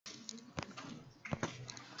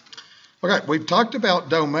Okay, we've talked about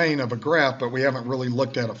domain of a graph, but we haven't really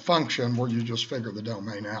looked at a function where you just figure the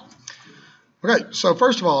domain out. Okay, so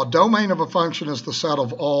first of all, a domain of a function is the set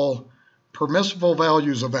of all permissible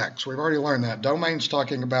values of x. We've already learned that. Domain's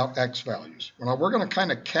talking about x values. Now, we're going to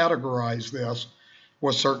kind of categorize this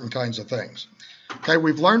with certain kinds of things. Okay,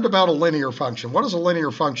 we've learned about a linear function. What is a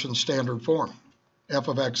linear function standard form? F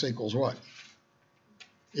of x equals what?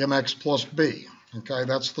 Mx plus b. Okay,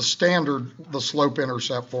 that's the standard, the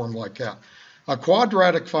slope-intercept form like that. A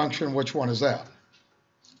quadratic function, which one is that?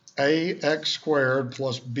 Ax squared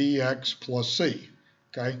plus bx plus c.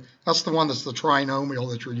 Okay, that's the one that's the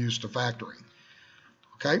trinomial that you're used to factoring.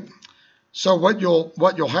 Okay, so what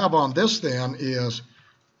you'll have on this then is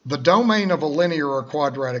the domain of a linear or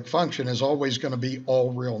quadratic function is always going to be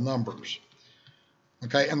all real numbers.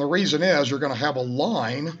 Okay, and the reason is you're going to have a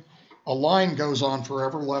line. A line goes on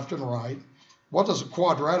forever left and right. What does a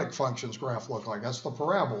quadratic function's graph look like? That's the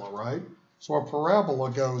parabola, right? So a parabola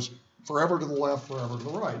goes forever to the left, forever to the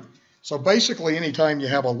right. So basically, anytime you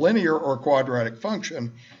have a linear or quadratic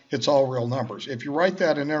function, it's all real numbers. If you write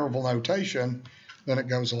that in interval notation, then it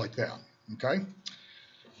goes like that, okay?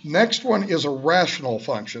 Next one is a rational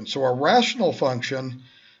function. So a rational function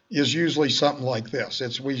is usually something like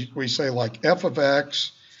this. We say like f of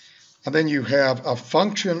x, and then you have a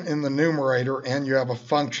function in the numerator and you have a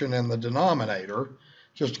function in the denominator.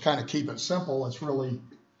 Just to kind of keep it simple, it's really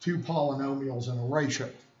two polynomials in a ratio,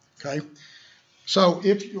 okay? So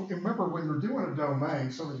if you remember when you're doing a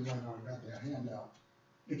domain, some of you might not have got that handout.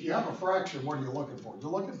 If you have a fraction, what are you looking for? You're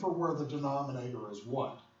looking for where the denominator is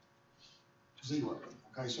what? 0.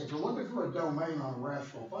 Okay, so if you're looking for a domain on a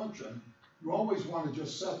rational function, you always want to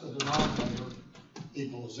just set the denominator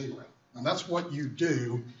equal to 0. And that's what you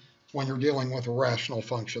do when you're dealing with a rational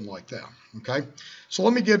function like that, okay? So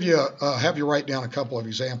let me give you, have you write down a couple of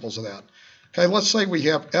examples of that. Okay, let's say we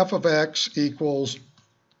have f of x equals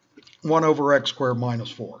 1 over x squared minus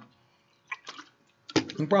 4. You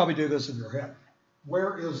can probably do this in your head.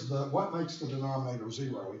 What makes the denominator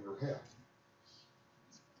 0 in your head?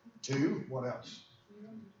 2, what else?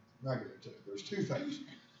 Negative 2, there's two things.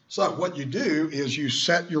 So what you do is you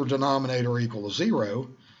set your denominator equal to 0,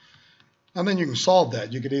 and then you can solve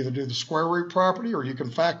that. You could either do the square root property or you can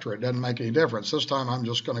factor it. Doesn't make any difference. This time I'm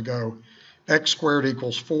just going to go x squared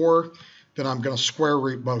equals 4. Then I'm going to square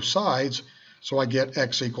root both sides. So I get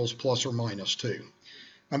x equals plus or minus 2.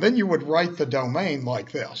 And then you would write the domain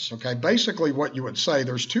like this. Okay, basically what you would say,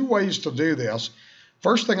 there's two ways to do this.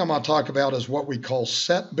 First thing I'm going to talk about is what we call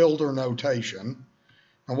set builder notation.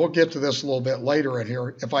 And we'll get to this a little bit later in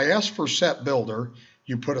here. If I ask for set builder,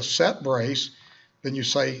 you put a set brace, then you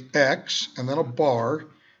say x, and then a bar,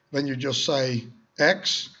 then you just say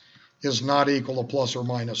x is not equal to plus or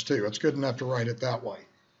minus 2. It's good enough to write it that way.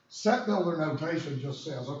 Set builder notation just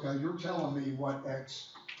says, okay, you're telling me what x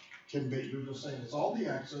can be. You're just saying it's all the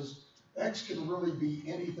x's. X can really be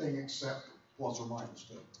anything except plus or minus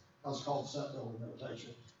 2. That's called set builder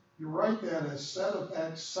notation. You write that as set of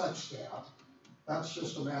x such that. That's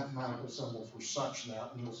just a mathematical symbol for such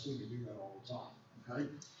that, and you'll see me do that all the time,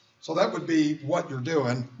 okay? So that would be what you're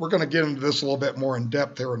doing. We're going to get into this a little bit more in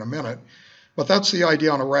depth here in a minute, but that's the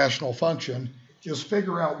idea on a rational function. Just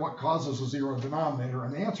figure out what causes a 0 denominator,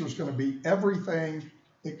 and the answer is going to be everything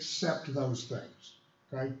except those things,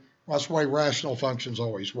 okay? That's the way rational functions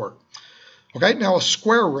always work. Okay, now a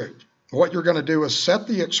square root. What you're going to do is set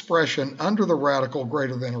the expression under the radical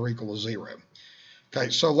greater than or equal to 0.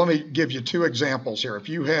 Okay, so let me give you two examples here. If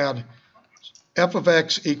you had f of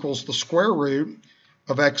x equals the square root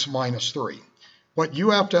of x minus 3, what you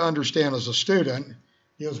have to understand as a student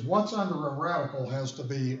is what's under a radical has to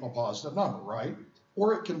be a positive number, right?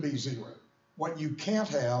 Or it can be 0. What you can't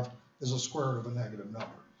have is a square root of a negative number.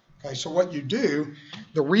 Okay, so what you do,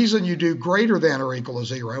 the reason you do greater than or equal to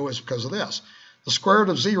 0 is because of this. The square root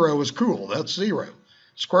of 0 is cool, that's 0.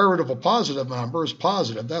 Square root of a positive number is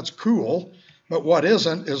positive, that's cool. But what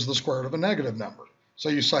isn't is the square root of a negative number. So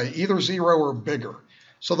you say either 0 or bigger.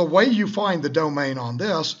 So the way you find the domain on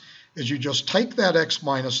this is you just take that x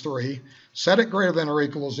minus 3, set it greater than or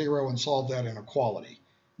equal to 0, and solve that inequality.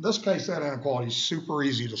 In this case, that inequality is super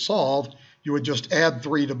easy to solve. You would just add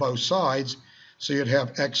 3 to both sides, so you'd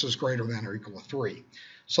have x is greater than or equal to 3.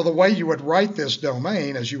 So the way you would write this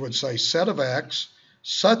domain is you would say set of x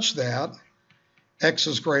such that x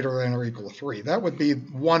is greater than or equal to 3. That would be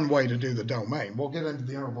one way to do the domain. We'll get into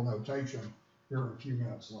the interval notation here in a few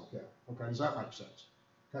minutes like that. Okay, does that make sense?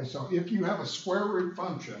 Okay, so if you have a square root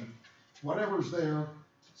function, whatever's there,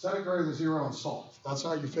 set it greater than 0 and solve. That's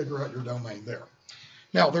how you figure out your domain there.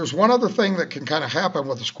 Now, there's one other thing that can kind of happen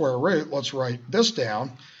with a square root. Let's write this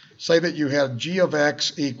down. say that you had g of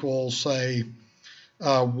x equals, say,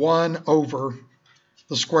 1 over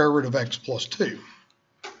the square root of x plus 2.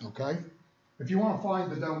 Okay? If you want to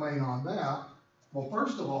find the domain on that, well,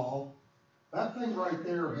 first of all, that thing right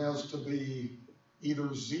there has to be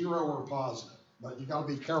either 0 or positive, but you got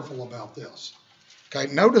to be careful about this.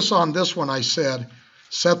 Okay, notice on this one I said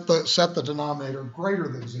set the denominator greater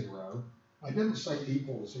than 0. I didn't say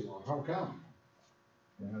equal to 0. How come?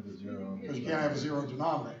 Because you can't have a 0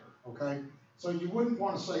 denominator. Okay, so you wouldn't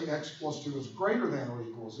want to say x plus 2 is greater than or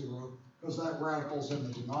equal to 0 because that radical's in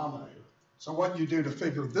the denominator. So what you do to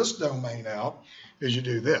figure this domain out is you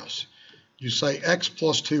do this. You say x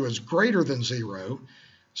plus 2 is greater than 0.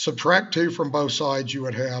 Subtract 2 from both sides, you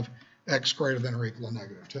would have x greater than or equal to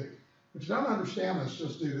negative 2. If you don't understand this,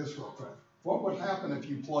 just do this real quick. What would happen if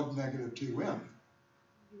you plugged negative 2 in?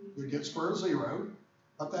 You'd get square root of 0,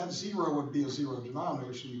 but that 0 would be a 0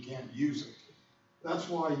 denominator, so you can't use it. That's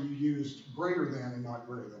why you used greater than and not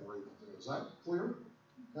greater than or equal to. Is that clear?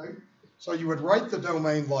 Okay. So you would write the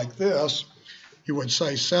domain like this. You would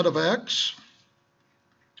say set of x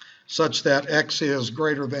such that x is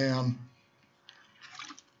greater than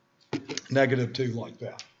negative 2 like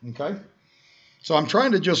that. Okay. So I'm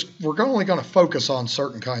trying to we're only going to focus on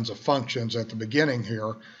certain kinds of functions at the beginning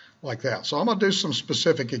here like that. So I'm going to do some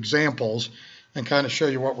specific examples and kind of show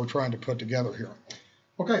you what we're trying to put together here.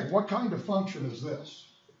 Okay, what kind of function is this?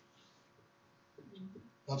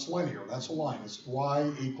 That's linear, that's a line. It's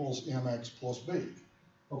y equals mx plus b.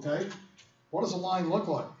 Okay, what does a line look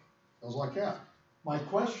like? It goes like that. My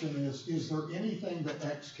question is there anything that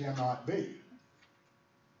x cannot be?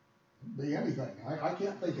 Be anything. I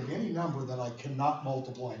can't think of any number that I cannot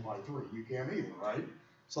multiply by 3. You can't either, right?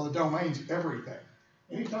 So the domain's everything.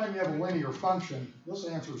 Anytime you have a linear function, this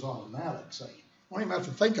answer is automatic. So you don't even have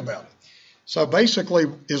to think about it. So basically,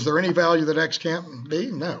 is there any value that x can't be?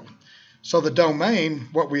 No. So the domain,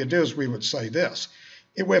 what we would do is we would say this.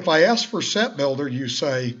 If I ask for set builder, you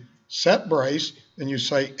say set brace, then you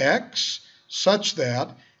say x such that.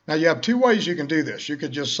 Now you have two ways you can do this. You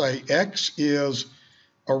could just say x is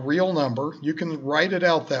a real number. You can write it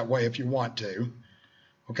out that way if you want to.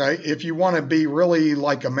 Okay, if you want to be really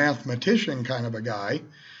like a mathematician kind of a guy,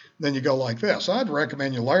 then you go like this. I'd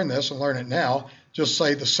recommend you learn this and learn it now. Just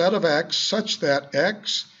say the set of x such that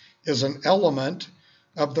x is an element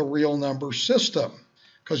of the real number system.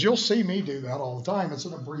 Because you'll see me do that all the time. It's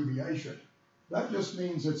an abbreviation. That just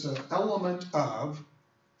means it's an element of,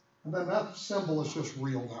 and then that symbol is just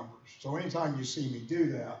real numbers. So anytime you see me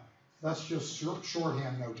do that, that's just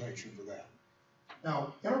shorthand notation for that.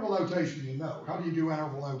 Now, interval notation, you know. How do you do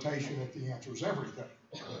interval notation if the answer is everything?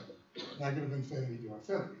 Negative infinity to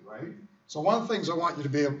infinity, right? So one of the things I want you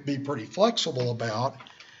to be pretty flexible about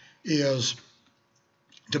is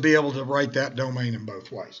to be able to write that domain in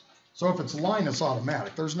both ways. So if it's a line, it's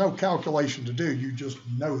automatic. There's no calculation to do. You just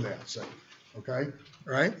know that, say, okay?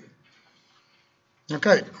 Right?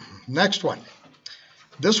 Okay, next one.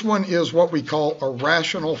 This one is what we call a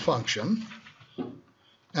rational function.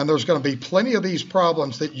 And there's going to be plenty of these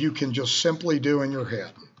problems that you can just simply do in your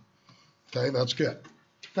head. Okay, that's good.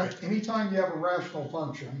 Okay, anytime you have a rational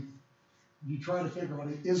function, you try to figure out,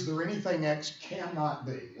 is there anything x cannot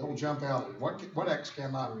be? It'll jump out at you. What x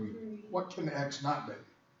cannot be? What can x not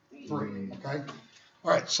be? 3, okay?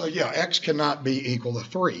 All right, so yeah, x cannot be equal to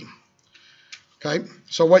 3. Okay,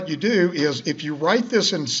 so what you do is if you write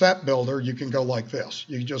this in set builder, you can go like this.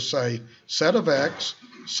 You just say set of x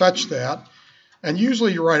such that, and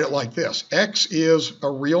usually you write it like this. X is a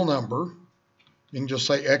real number. You can just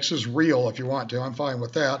say x is real if you want to. I'm fine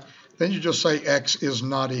with that. Then you just say x is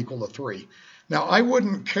not equal to 3. Now, I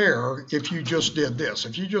wouldn't care if you just did this.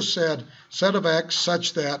 If you just said set of x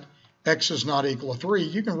such that x is not equal to 3,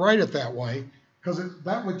 you can write it that way because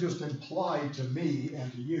that would just imply to me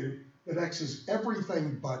and to you that x is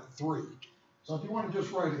everything but 3. So if you want to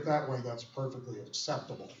just write it that way, that's perfectly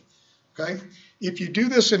acceptable. Okay? If you do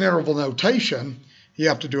this in interval notation, you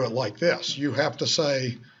have to do it like this. You have to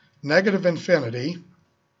say negative infinity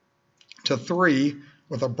to 3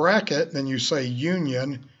 with a bracket, then you say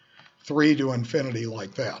union 3 to infinity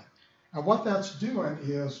like that. And what that's doing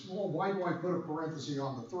is, well, why do I put a parenthesis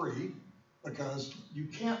on the 3? Because you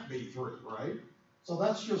can't be 3, right? So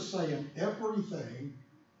that's just saying everything,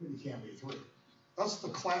 but you can't be 3. That's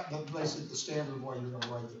basically the standard way you're going to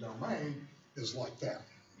write the domain is like that,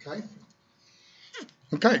 okay?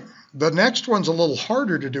 Okay, the next one's a little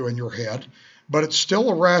harder to do in your head, but it's still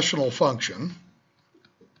a rational function.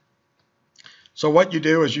 So what you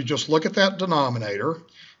do is you just look at that denominator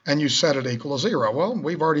and you set it equal to 0. Well,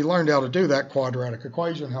 we've already learned how to do that quadratic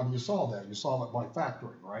equation. How do you solve that? You solve it by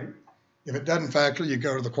factoring, right? If it doesn't factor, you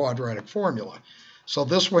go to the quadratic formula. So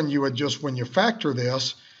this one, you would just, when you factor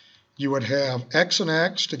this, you would have x and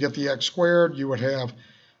x to get the x squared. You would have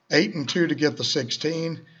 8 and 2 to get the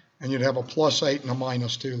 16. And you'd have a plus 8 and a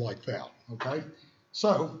minus 2 like that. Okay?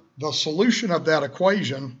 So the solution of that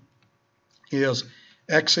equation is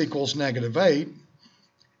x equals -8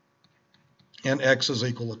 and x is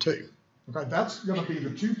equal to 2. Okay, that's going to be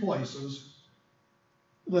the two places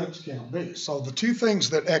that x can't be. So the two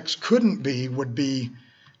things that x couldn't be would be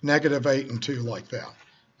 -8 and 2 like that.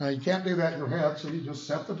 Now you can't do that in your head, so you just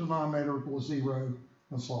set the denominator equal to 0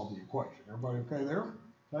 and solve the equation. Everybody okay there?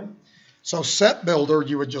 Okay. So set builder,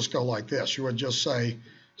 you would just go like this. You would just say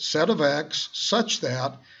set of x such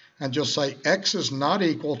that, and just say x is not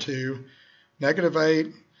equal to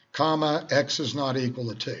 -8, comma, x is not equal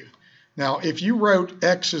to 2. Now, if you wrote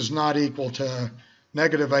x is not equal to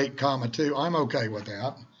 -8, comma 2, I'm okay with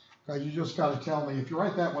that. Okay, you just got to tell me, if you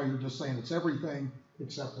write that way, you're just saying it's everything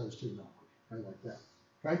except those two numbers, okay, like that.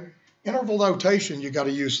 Okay, interval notation, you got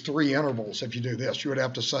to use 3 intervals if you do this. You would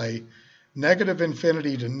have to say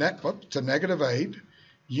 -infinity to -8,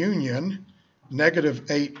 union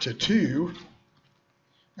 -8 to 2,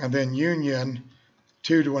 and then union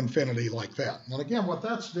 2 to infinity like that. And again, what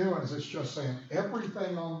that's doing is it's just saying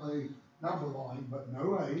everything on the number line, but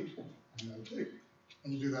no 8 and no 2.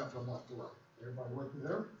 And you do that from left to right. Everybody with me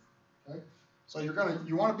there? Okay. So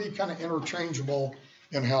you want to be kind of interchangeable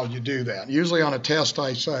in how you do that. Usually on a test,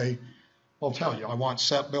 I say, I'll tell you, I want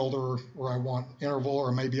set builder, or I want interval,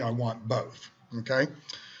 or maybe I want both. Okay.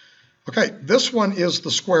 Okay. This one is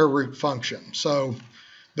the square root function. So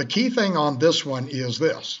the key thing on this one is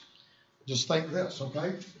this. Just think this,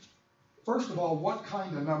 okay? First of all, what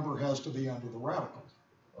kind of number has to be under the radical?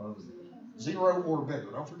 0 or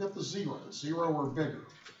bigger. Don't forget the 0. 0 or bigger.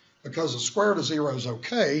 Because the square root of 0 is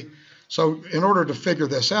okay. So in order to figure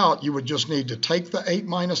this out, you would just need to take the 8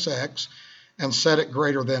 minus x and set it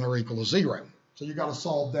greater than or equal to 0. So you got to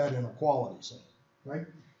solve that inequality set, right?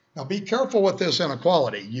 Now be careful with this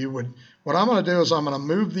inequality. What I'm going to do is I'm going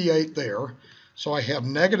to move the 8 there. So I have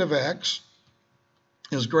 -x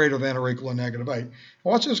is greater than or equal to -8.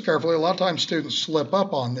 Watch this carefully. A lot of times students slip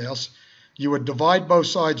up on this. You would divide both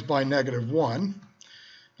sides by -1.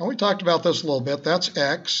 And we talked about this a little bit. That's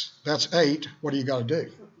x. That's 8. What do you got to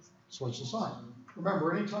do? Switch the sign.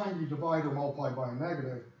 Remember, anytime you divide or multiply by a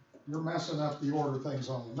negative, you're messing up the order of things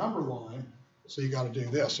on the number line. So you got to do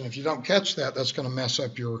this. And if you don't catch that, that's going to mess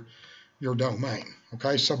up your domain.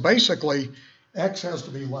 Okay, so basically, x has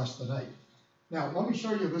to be less than 8. Now, let me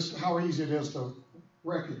show you this, how easy it is to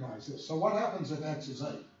recognize this. So what happens if x is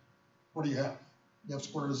 8? What do you have? You have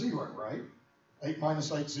square root of 0, right? 8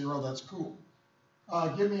 minus 8, 0, that's cool.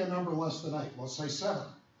 Give me a number less than 8. Let's say 7.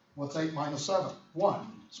 What's 8 minus 7? 1.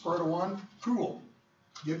 Square root of 1? Cool.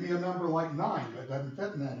 Give me a number like 9 that doesn't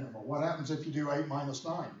fit in that interval. What happens if you do 8 minus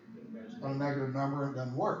 9? A negative number, it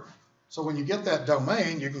doesn't work. So when you get that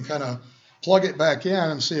domain, you can kind of plug it back in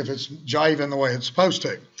and see if it's jiving the way it's supposed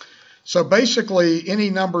to. So basically, any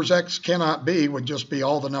numbers x cannot be would just be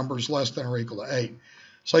all the numbers less than or equal to 8.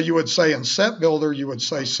 So you would say in set builder, you would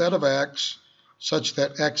say set of x such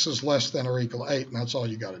that x is less than or equal to 8, and that's all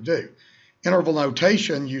you got to do. Interval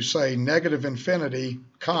notation, you say -infinity,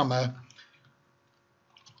 comma,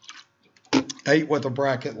 8 with a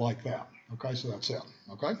bracket like that. Okay, so that's it.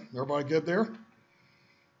 Okay, everybody good there?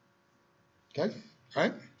 Okay, all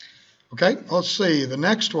right. Okay, let's see, the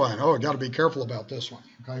next one. Oh, I got to be careful about this one,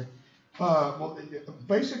 okay? Well,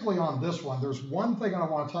 basically on this one, there's one thing I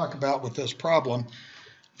want to talk about with this problem.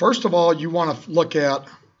 First of all, you want to look at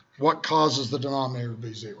what causes the denominator to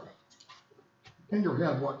be 0. In your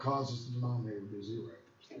head, what causes the denominator to be 0?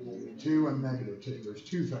 2 and -2. There's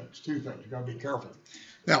two things. You got to be careful.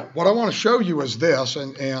 Now, what I want to show you is this,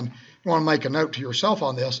 and you want to make a note to yourself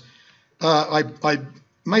on this. I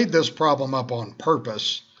made this problem up on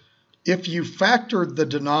purpose. If you factored the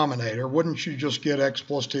denominator, wouldn't you just get x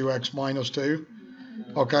plus 2, x minus 2?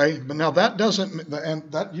 Okay, but now that doesn't,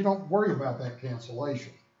 and that you don't worry about that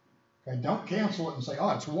cancellation. Okay, don't cancel it and say, oh,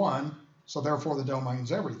 it's 1, so therefore the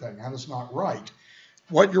domain's everything. That is not right.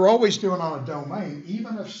 What you're always doing on a domain,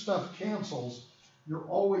 even if stuff cancels, you're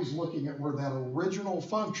always looking at where that original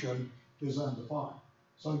function is undefined.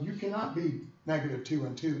 So you cannot be -2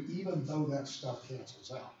 and 2, even though that stuff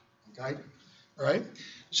cancels out. Okay, all right.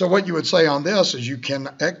 So what you would say on this is you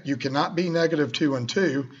cannot be -2 and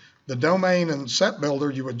 2. The domain and set builder,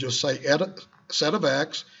 you would just say set of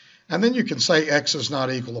x, and then you can say x is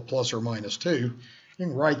not equal to plus or minus 2. You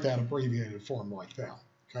can write that abbreviated form like that.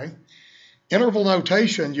 Okay. Interval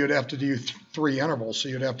notation, you'd have to do 3 intervals. So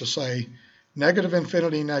you'd have to say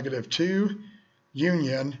 -infinity, -2,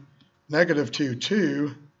 union, negative 2,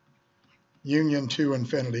 2, union 2,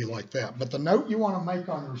 infinity like that. But the note you want to make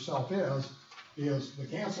on yourself is the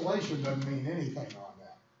cancellation doesn't mean anything on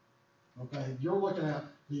that. Okay, you're looking at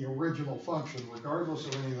the original function regardless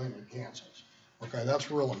of anything that cancels. Okay,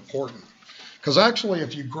 that's real important. Because actually,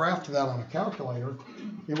 if you graphed that on a calculator,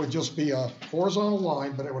 it would just be a horizontal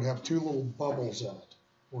line, but it would have two little bubbles in it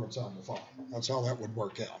where it's undefined. That's how that would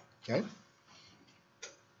work out. Okay.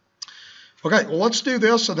 Okay, well, let's do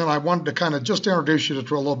this, and then I wanted to kind of just introduce you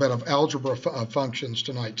to a little bit of algebra functions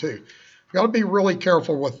tonight, too. You've got to be really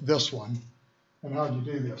careful with this one and how you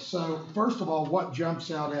do this. So, first of all, what jumps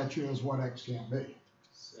out at you is what x can be.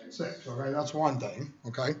 6, okay? That's one thing,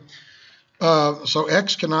 okay? So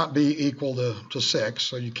x cannot be equal to 6,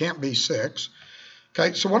 so you can't be 6.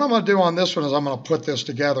 Okay, so what I'm going to do on this one is I'm going to put this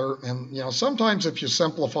together, and, you know, sometimes if you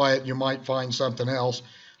simplify it, you might find something else.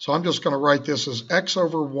 So I'm just going to write this as x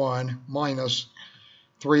over 1 minus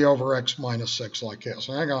 3 over x minus 6 like this.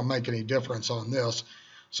 I ain't going to make any difference on this.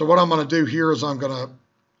 So what I'm going to do here is I'm going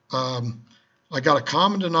to, I got a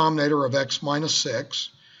common denominator of x minus 6.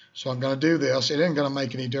 So I'm going to do this. It ain't going to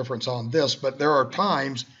make any difference on this, but there are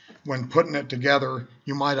times when putting it together,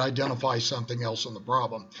 you might identify something else in the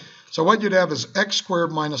problem. So what you'd have is x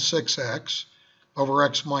squared minus 6x over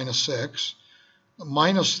x minus 6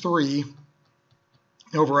 minus 3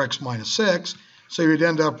 over x minus 6. So you'd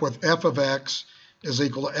end up with f of x is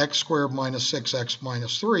equal to x squared minus 6x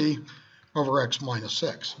minus 3 over x minus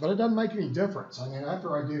 6. But it doesn't make any difference. I mean,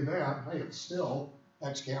 after I do that, hey, it's still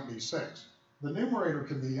x can't be 6. The numerator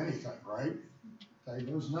can be anything, right? Okay,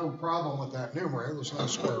 there's no problem with that numerator. There's no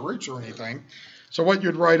square roots or anything. So what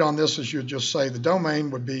you'd write on this is you'd just say the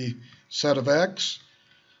domain would be set of x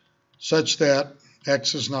such that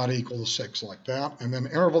x is not equal to 6 like that. And then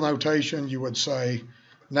interval notation, you would say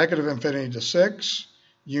negative infinity to 6,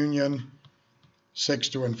 union 6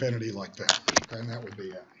 to infinity like that. Okay, and that would be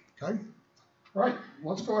it. Okay? All right,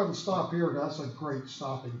 let's go ahead and stop here. That's a great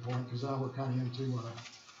stopping point because now we're kind of into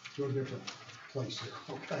to a different place here.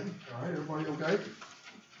 Okay, all right, everybody okay?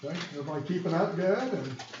 Okay, everybody keeping up good?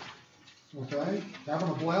 And, okay, having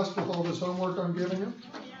a blast with all this homework I'm giving you?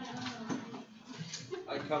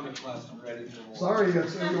 I come in class ready for more. Sorry,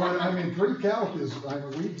 I mean, pre-calc is,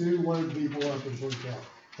 we do load people up in pre-calc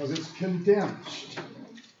because it's condensed.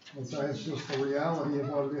 It's just the reality of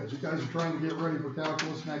what it is. You guys are trying to get ready for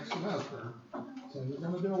calculus next semester, so you're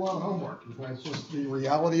going to do a lot of homework. Okay? It's just the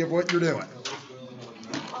reality of what you're doing.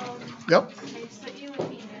 Yep. Okay, so you would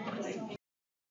be